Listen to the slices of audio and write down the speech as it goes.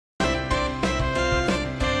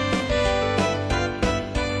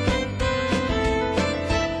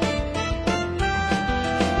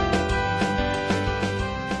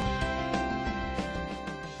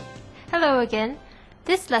again,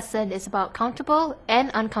 this lesson is about countable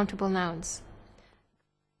and uncountable nouns.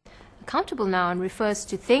 A countable noun refers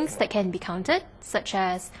to things that can be counted, such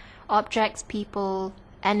as objects, people,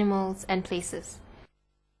 animals, and places.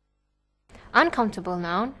 Uncountable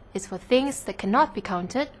noun is for things that cannot be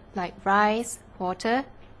counted, like rice, water,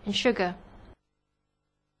 and sugar.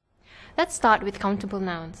 Let's start with countable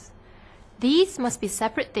nouns. These must be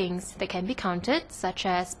separate things that can be counted, such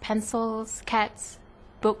as pencils, cats,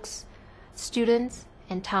 books, students,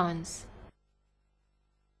 and towns.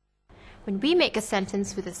 When we make a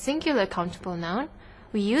sentence with a singular countable noun,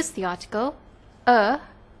 we use the article a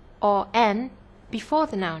or an before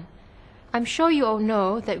the noun. I'm sure you all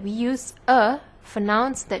know that we use a for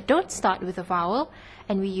nouns that don't start with a vowel,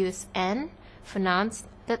 and we use an for nouns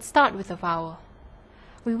that start with a vowel.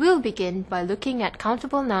 We will begin by looking at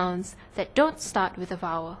countable nouns that don't start with a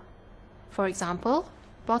vowel. For example,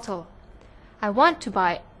 bottle. I want to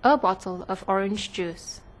buy a bottle of orange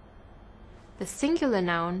juice. The singular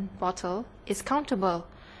noun, bottle, is countable,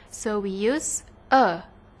 so we use a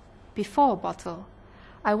before bottle.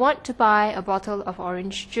 I want to buy a bottle of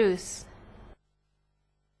orange juice.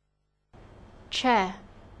 Chair.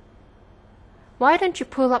 Why don't you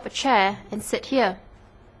pull up a chair and sit here?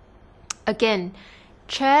 Again,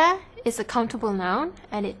 chair is a countable noun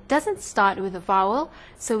and it doesn't start with a vowel,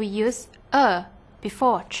 so we use a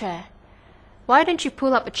before chair. Why don't you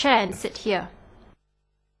pull up a chair and sit here?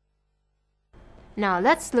 Now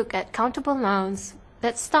let's look at countable nouns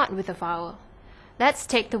that start with a vowel. Let's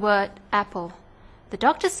take the word apple. The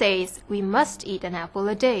doctor says we must eat an apple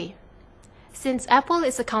a day. Since apple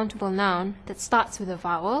is a countable noun that starts with a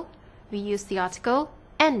vowel, we use the article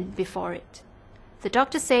an before it. The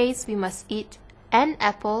doctor says we must eat an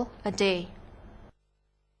apple a day.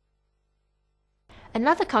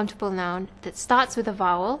 Another countable noun that starts with a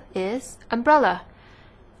vowel is umbrella.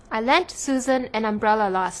 I lent Susan an umbrella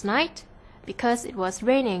last night because it was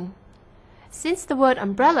raining. Since the word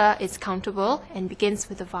umbrella is countable and begins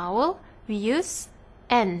with a vowel, we use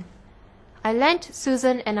an. I lent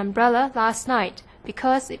Susan an umbrella last night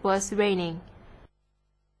because it was raining.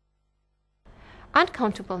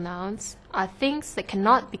 Uncountable nouns are things that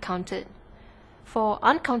cannot be counted. For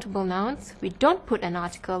uncountable nouns, we don't put an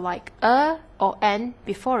article like a or an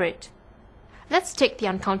before it. Let's take the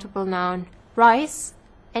uncountable noun rice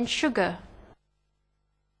and sugar.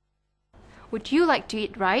 Would you like to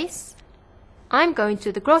eat rice? I'm going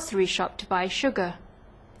to the grocery shop to buy sugar.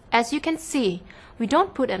 As you can see, we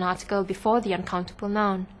don't put an article before the uncountable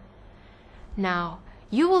noun. Now,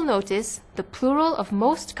 you will notice the plural of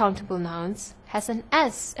most countable nouns has an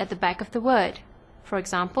S at the back of the word. For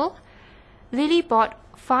example, Lily bought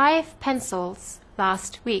 5 pencils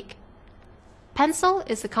last week. Pencil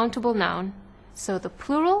is a countable noun, so the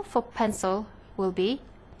plural for pencil will be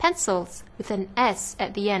pencils with an S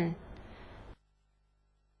at the end.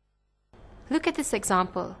 Look at this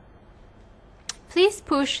example. Please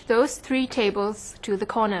push those 3 tables to the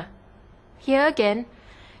corner. Here again,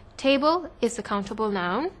 table is a countable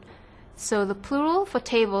noun, so the plural for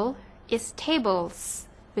table is tables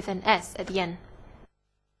with an S at the end.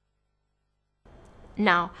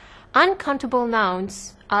 Now, uncountable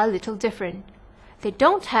nouns are a little different. They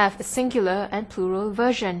don't have a singular and plural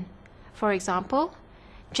version. For example,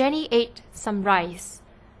 Jenny ate some rice.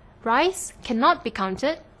 Rice cannot be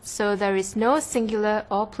counted, so there is no singular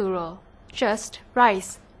or plural, just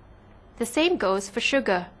rice. The same goes for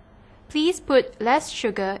sugar. Please put less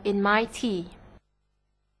sugar in my tea.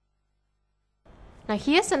 Now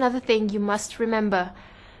here's another thing you must remember.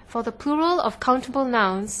 For the plural of countable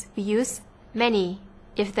nouns, we use many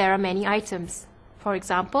if there are many items. For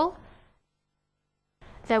example,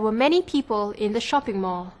 there were many people in the shopping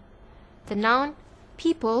mall. The noun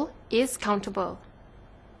people is countable.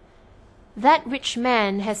 That rich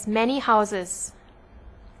man has many houses.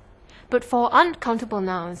 But for uncountable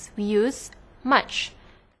nouns, we use much.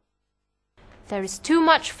 There is too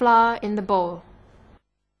much flour in the bowl.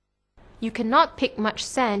 You cannot pick much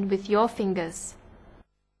sand with your fingers.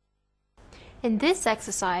 In this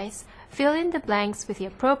exercise, fill in the blanks with the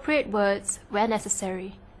appropriate words where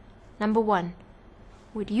necessary. Number 1.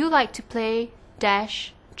 Would you like to play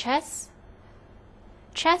dash chess?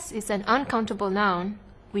 Chess is an uncountable noun.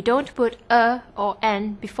 We don't put a or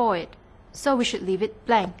an before it, so we should leave it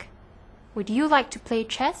blank. Would you like to play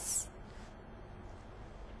chess?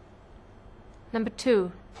 Number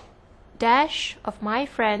 2. Dash of my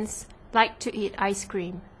friends like to eat ice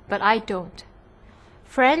cream, but I don't.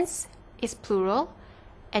 Friends is plural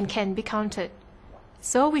and can be counted,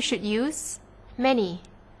 so we should use many.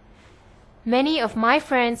 Many of my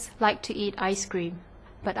friends like to eat ice cream,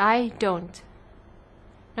 but I don't.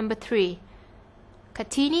 Number 3.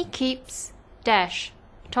 Kartini keeps dash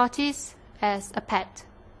tortoise as a pet.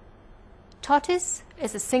 Tortoise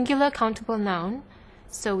is a singular countable noun,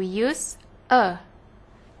 so we use a.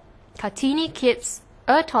 Kartini keeps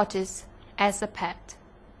a tortoise as a pet.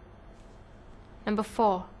 Number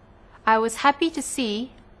 4. I was happy to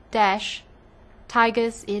see dash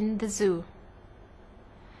tigers in the zoo.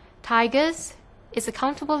 Tigers is a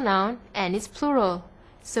countable noun and is plural,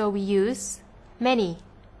 so we use many.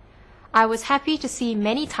 I was happy to see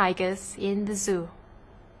many tigers in the zoo.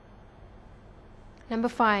 Number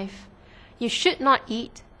 5. You should not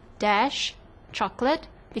eat dash chocolate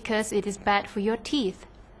because it is bad for your teeth.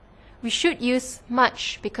 We should use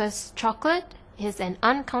much because chocolate is an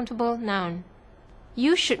uncountable noun.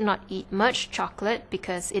 You should not eat much chocolate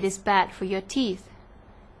because it is bad for your teeth.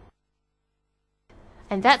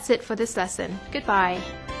 And that's it for this lesson. Goodbye.